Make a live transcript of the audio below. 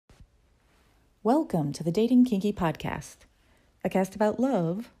Welcome to the Dating Kinky Podcast, a cast about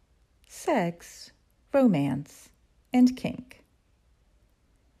love, sex, romance, and kink.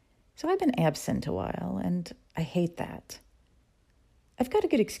 So I've been absent a while, and I hate that. I've got a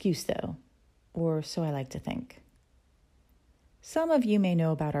good excuse, though, or so I like to think. Some of you may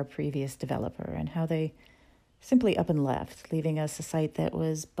know about our previous developer and how they simply up and left, leaving us a site that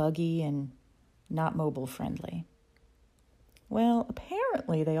was buggy and not mobile friendly. Well,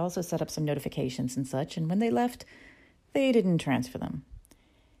 apparently they also set up some notifications and such, and when they left, they didn't transfer them.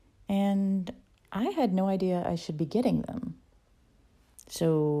 And I had no idea I should be getting them.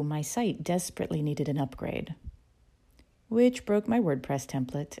 So my site desperately needed an upgrade, which broke my WordPress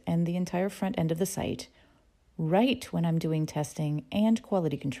template and the entire front end of the site right when I'm doing testing and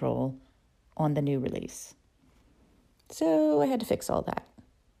quality control on the new release. So I had to fix all that,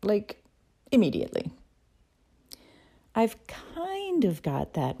 immediately. I've kind of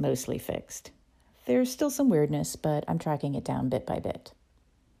got that mostly fixed. There's still some weirdness, but I'm tracking it down bit by bit.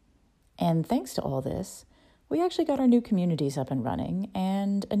 And thanks to all this, we actually got our new communities up and running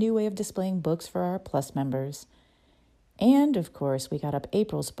and a new way of displaying books for our Plus members. And, of course, we got up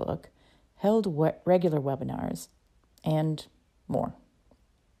April's book, held regular webinars, and more.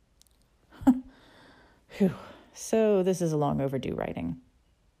 Whew. So this is a long overdue writing.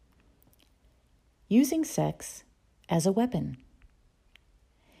 Using sex as a weapon.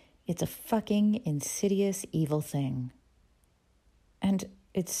 It's a fucking insidious, evil thing. And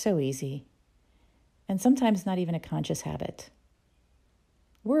it's so easy. And sometimes not even a conscious habit.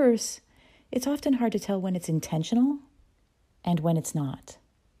 Worse, it's often hard to tell when it's intentional and when it's not.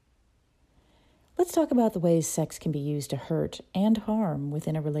 Let's talk about the ways sex can be used to hurt and harm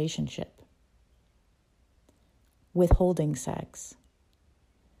within a relationship. Withholding sex.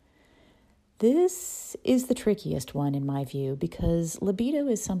 This is the trickiest one in my view because libido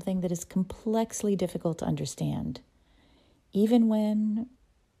is something that is complexly difficult to understand, even when,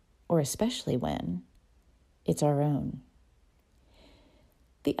 or especially when, it's our own.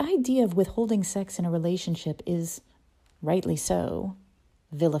 The idea of withholding sex in a relationship is, rightly so,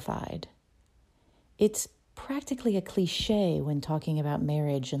 vilified. It's practically a cliche when talking about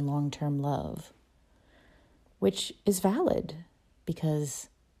marriage and long-term love, which is valid because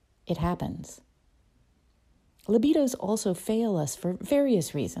it happens. Libidos also fail us for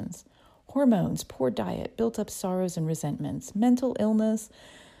various reasons. Hormones, poor diet, built-up sorrows and resentments, mental illness,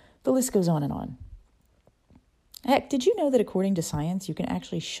 the list goes on and on. Heck, did you know that according to science, you can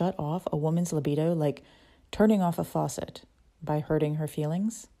actually shut off a woman's libido like turning off a faucet by hurting her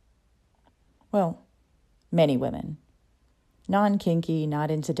feelings? Well, many women. Non-kinky, not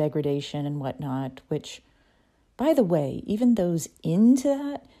into degradation and whatnot, which, by the way, even those into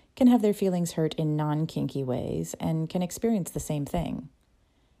that can have their feelings hurt in non-kinky ways and can experience the same thing.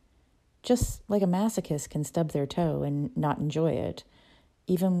 Just like a masochist can stub their toe and not enjoy it,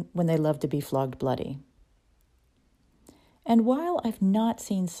 even when they love to be flogged bloody. And while I've not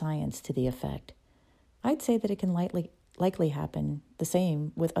seen science to the effect, I'd say that it can likely happen the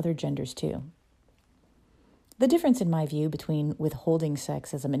same with other genders too. The difference in my view between withholding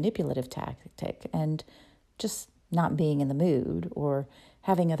sex as a manipulative tactic and just not being in the mood or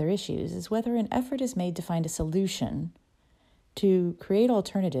having other issues is whether an effort is made to find a solution, to create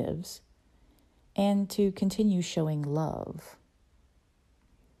alternatives, and to continue showing love.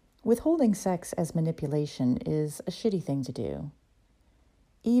 Withholding sex as manipulation is a shitty thing to do,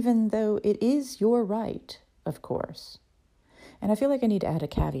 even though it is your right, of course. And I feel like I need to add a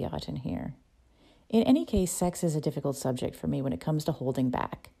caveat in here. In any case, sex is a difficult subject for me when it comes to holding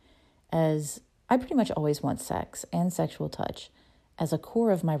back, as I pretty much always want sex and sexual touch as a core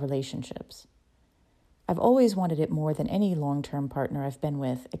of my relationships. I've always wanted it more than any long-term partner I've been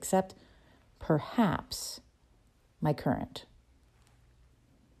with, except perhaps my current.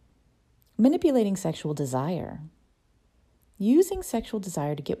 Manipulating sexual desire. Using sexual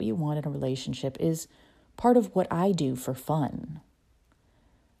desire to get what you want in a relationship is part of what I do for fun.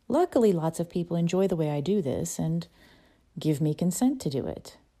 Luckily, lots of people enjoy the way I do this and give me consent to do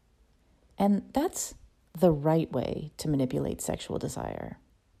it. And that's the right way to manipulate sexual desire,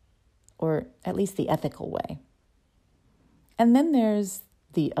 or at least the ethical way. And then there's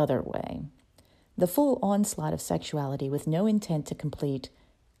the other way, the full onslaught of sexuality with no intent to complete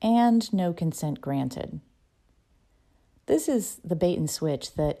and no consent granted. This is the bait and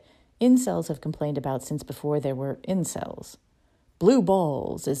switch that incels have complained about since before there were incels. Blue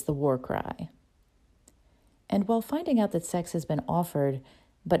balls is the war cry. And while finding out that sex has been offered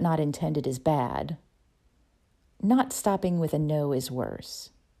but not intended is bad, not stopping with a no is worse,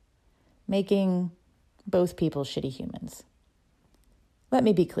 making both people shitty humans. Let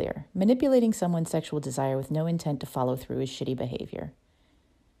me be clear. Manipulating someone's sexual desire with no intent to follow through is shitty behavior.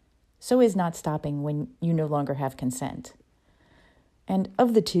 So is not stopping when you no longer have consent. And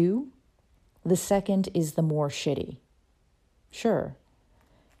of the two, the second is the more shitty. Sure.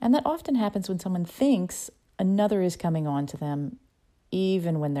 And that often happens when someone thinks another is coming on to them,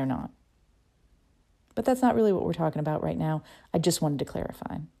 even when they're not. But that's not really what we're talking about right now. I just wanted to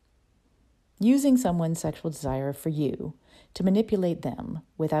clarify. Using someone's sexual desire for you to manipulate them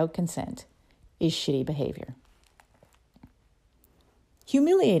without consent is shitty behavior.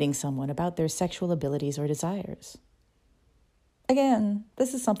 Humiliating someone about their sexual abilities or desires. Again,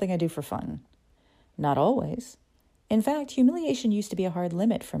 this is something I do for fun. Not always. In fact, humiliation used to be a hard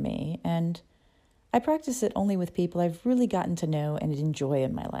limit for me, and I practice it only with people I've really gotten to know and enjoy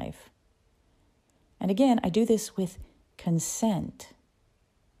in my life. And again, I do this with consent.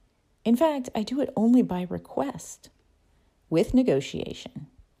 In fact, I do it only by request, with negotiation.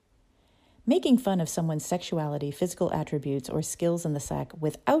 Making fun of someone's sexuality, physical attributes, or skills in the sack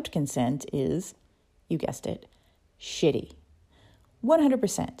without consent is, you guessed it, shitty.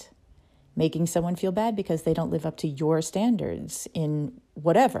 100%. Making someone feel bad because they don't live up to your standards in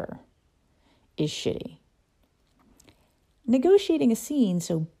whatever is shitty. Negotiating a scene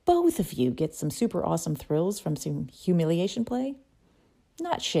so both of you get some super awesome thrills from some humiliation play,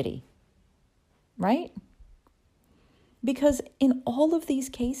 not shitty. Right? Because in all of these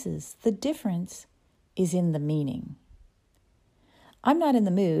cases, the difference is in the meaning. I'm not in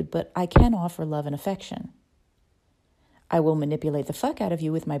the mood, but I can offer love and affection. I will manipulate the fuck out of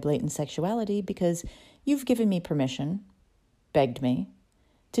you with my blatant sexuality because you've given me permission, begged me,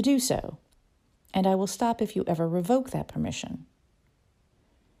 to do so, and I will stop if you ever revoke that permission.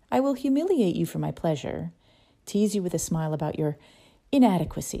 I will humiliate you for my pleasure, tease you with a smile about your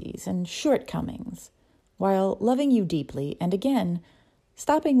inadequacies and shortcomings, while loving you deeply and again,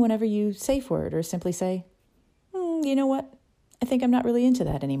 stopping whenever you safe word or simply say, you know what? I think I'm not really into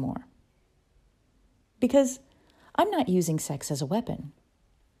that anymore. Because I'm not using sex as a weapon.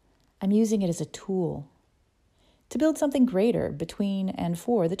 I'm using it as a tool to build something greater between and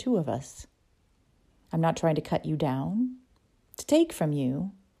for the two of us. I'm not trying to cut you down, to take from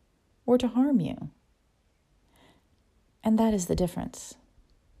you, or to harm you. And that is the difference.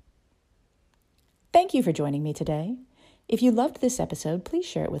 Thank you for joining me today. If you loved this episode, please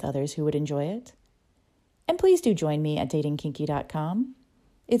share it with others who would enjoy it. And please do join me at datingkinky.com.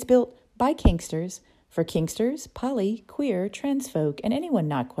 It's built by Kinksters, for Kinksters, poly, queer, trans folk, and anyone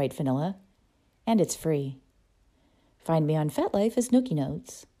not quite vanilla. And it's free. Find me on FetLife as Nookie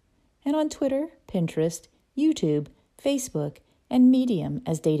Notes, and on Twitter, Pinterest, YouTube, Facebook, and Medium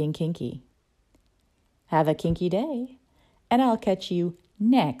as Dating Kinky. Have a kinky day, and I'll catch you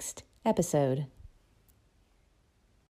next episode.